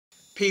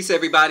Peace,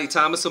 everybody.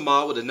 Thomas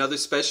Amal with another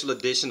special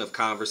edition of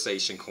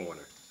Conversation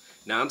Corner.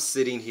 Now, I'm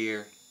sitting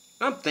here,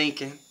 I'm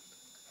thinking,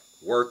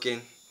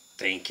 working,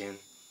 thinking,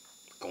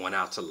 going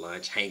out to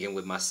lunch, hanging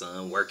with my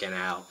son, working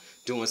out,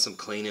 doing some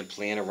cleaning,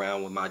 playing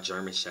around with my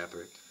German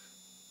Shepherd.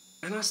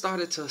 And I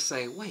started to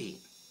say, wait,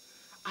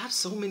 I have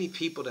so many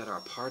people that are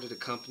a part of the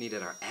company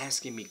that are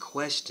asking me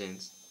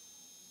questions,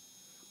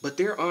 but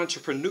they're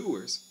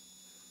entrepreneurs.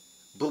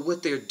 But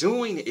what they're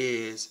doing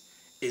is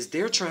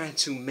they're trying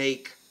to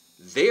make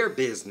their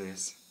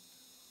business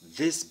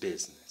this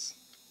business.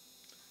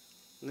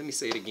 Let me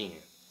say it again.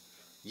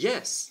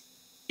 Yes,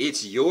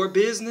 it's your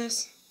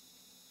business,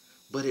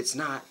 but it's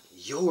not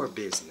your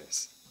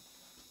business.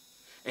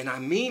 And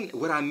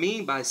what I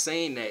mean by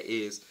saying that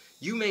is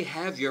you may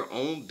have your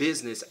own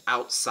business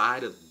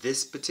outside of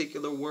this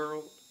particular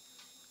world.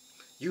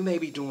 You may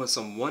be doing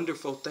some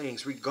wonderful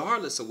things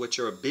regardless of what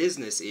your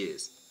business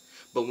is.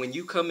 But when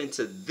you come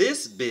into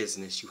this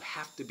business, you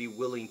have to be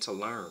willing to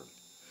learn.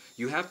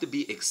 You have to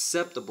be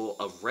acceptable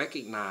of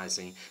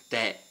recognizing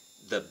that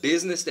the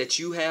business that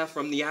you have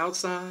from the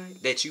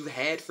outside, that you've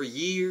had for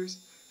years,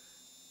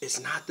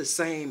 is not the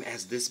same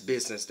as this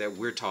business that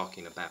we're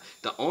talking about.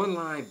 The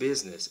online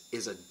business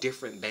is a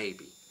different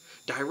baby.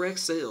 Direct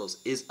sales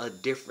is a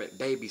different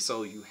baby,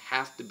 so you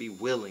have to be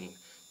willing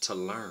to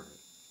learn.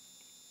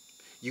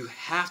 You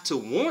have to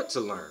want to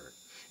learn,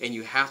 and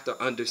you have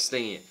to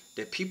understand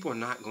that people are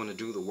not going to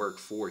do the work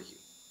for you.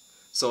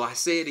 So I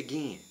say it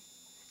again.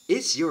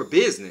 It's your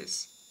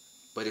business,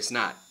 but it's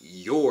not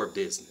your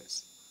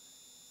business.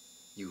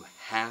 You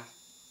have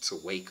to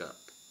wake up.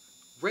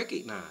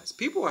 Recognize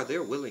people are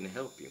there willing to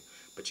help you,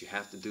 but you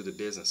have to do the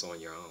business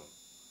on your own.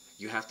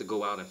 You have to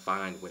go out and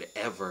find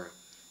whatever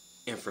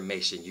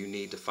information you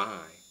need to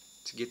find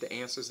to get the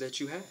answers that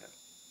you have.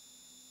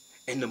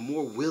 And the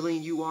more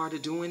willing you are to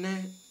doing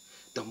that,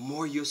 the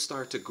more you'll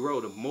start to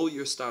grow, the more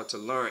you'll start to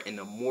learn, and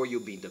the more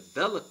you'll be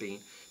developing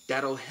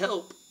that'll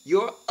help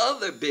your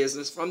other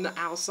business from the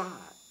outside.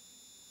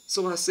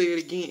 So I say it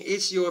again,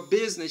 it's your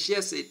business.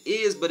 Yes, it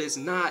is, but it's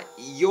not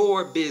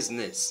your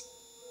business.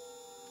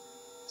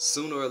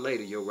 Sooner or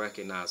later, you'll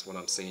recognize what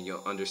I'm saying.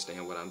 You'll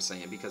understand what I'm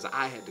saying because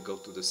I had to go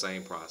through the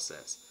same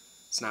process.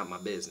 It's not my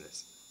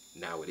business.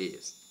 Now it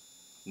is.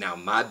 Now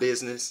my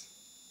business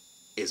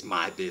is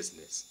my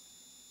business.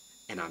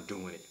 And I'm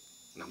doing it.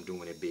 And I'm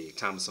doing it big.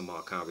 Thomas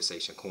Amal,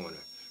 Conversation Corner.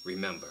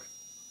 Remember,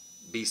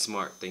 be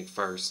smart. Think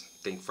first.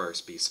 Think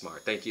first. Be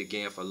smart. Thank you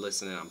again for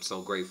listening. I'm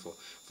so grateful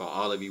for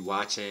all of you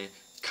watching,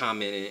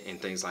 commenting,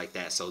 and things like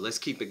that. So let's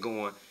keep it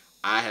going.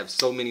 I have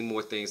so many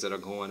more things that are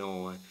going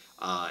on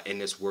in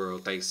this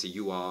world thanks to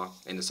you all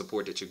and the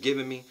support that you're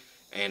giving me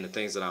and the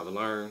things that I've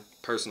learned.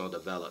 Personal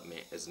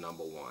development is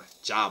number one.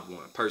 Job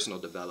one, personal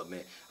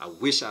development. I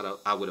wish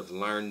I would have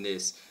learned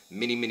this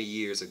many, many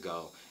years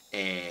ago.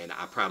 And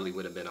I probably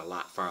would have been a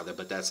lot farther,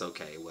 but that's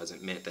okay. It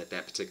wasn't meant at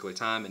that particular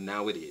time, and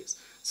now it is.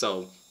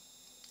 So,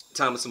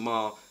 Thomas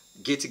Amal,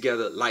 get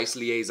together, Life's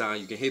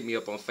Liaison. You can hit me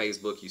up on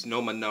Facebook. You know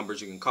my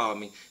numbers. You can call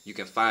me. You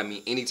can find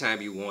me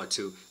anytime you want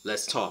to.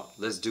 Let's talk.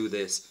 Let's do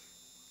this.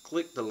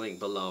 Click the link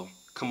below.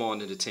 Come on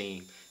to the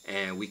team,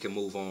 and we can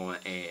move on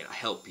and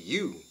help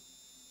you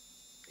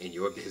in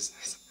your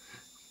business.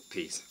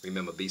 Peace.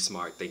 Remember, be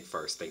smart. Think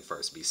first. Think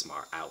first. Be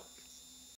smart. Out.